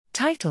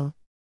Title: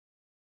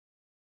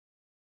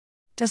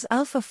 Does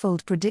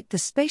AlphaFold predict the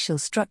spatial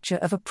structure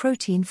of a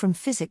protein from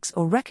physics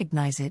or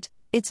recognize it,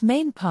 its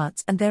main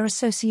parts and their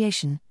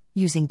association,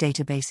 using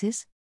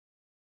databases?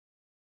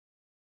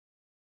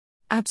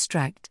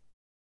 Abstract: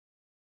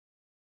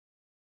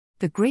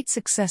 The great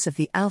success of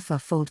the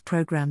AlphaFold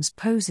programs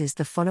poses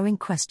the following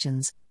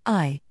questions.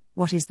 I.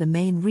 What is the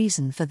main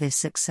reason for this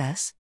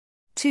success?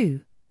 2.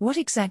 What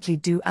exactly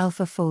do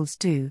AlphaFolds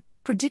do?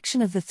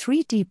 Prediction of the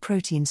 3D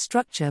protein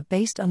structure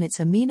based on its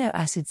amino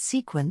acid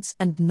sequence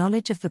and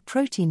knowledge of the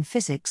protein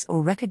physics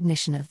or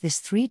recognition of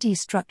this 3D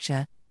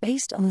structure,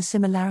 based on the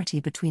similarity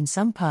between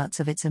some parts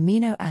of its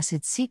amino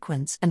acid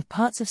sequence and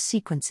parts of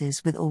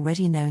sequences with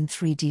already known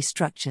 3D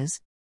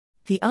structures.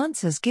 The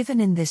answers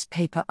given in this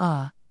paper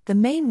are: the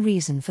main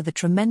reason for the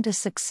tremendous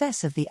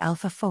success of the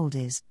AlphaFold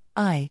is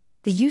I.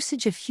 The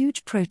usage of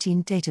huge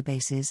protein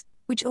databases,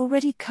 which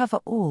already cover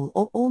all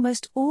or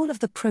almost all of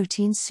the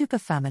protein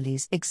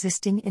superfamilies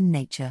existing in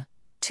nature.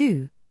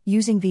 2.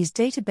 Using these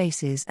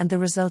databases and the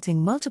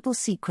resulting multiple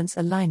sequence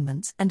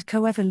alignments and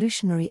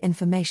coevolutionary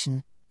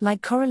information,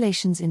 like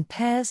correlations in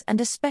pairs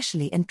and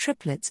especially in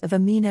triplets of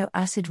amino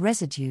acid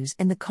residues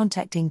in the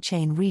contacting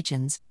chain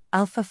regions,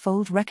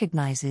 AlphaFold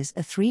recognizes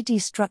a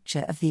 3D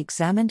structure of the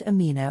examined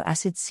amino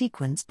acid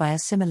sequence by a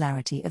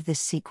similarity of this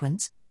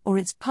sequence, or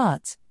its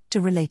parts, to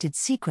related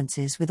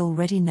sequences with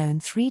already known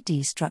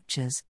 3D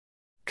structures.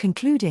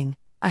 Concluding,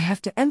 I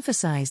have to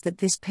emphasize that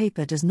this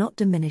paper does not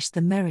diminish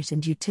the merit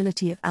and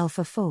utility of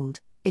AlphaFold,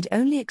 it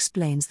only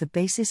explains the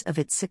basis of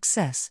its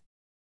success.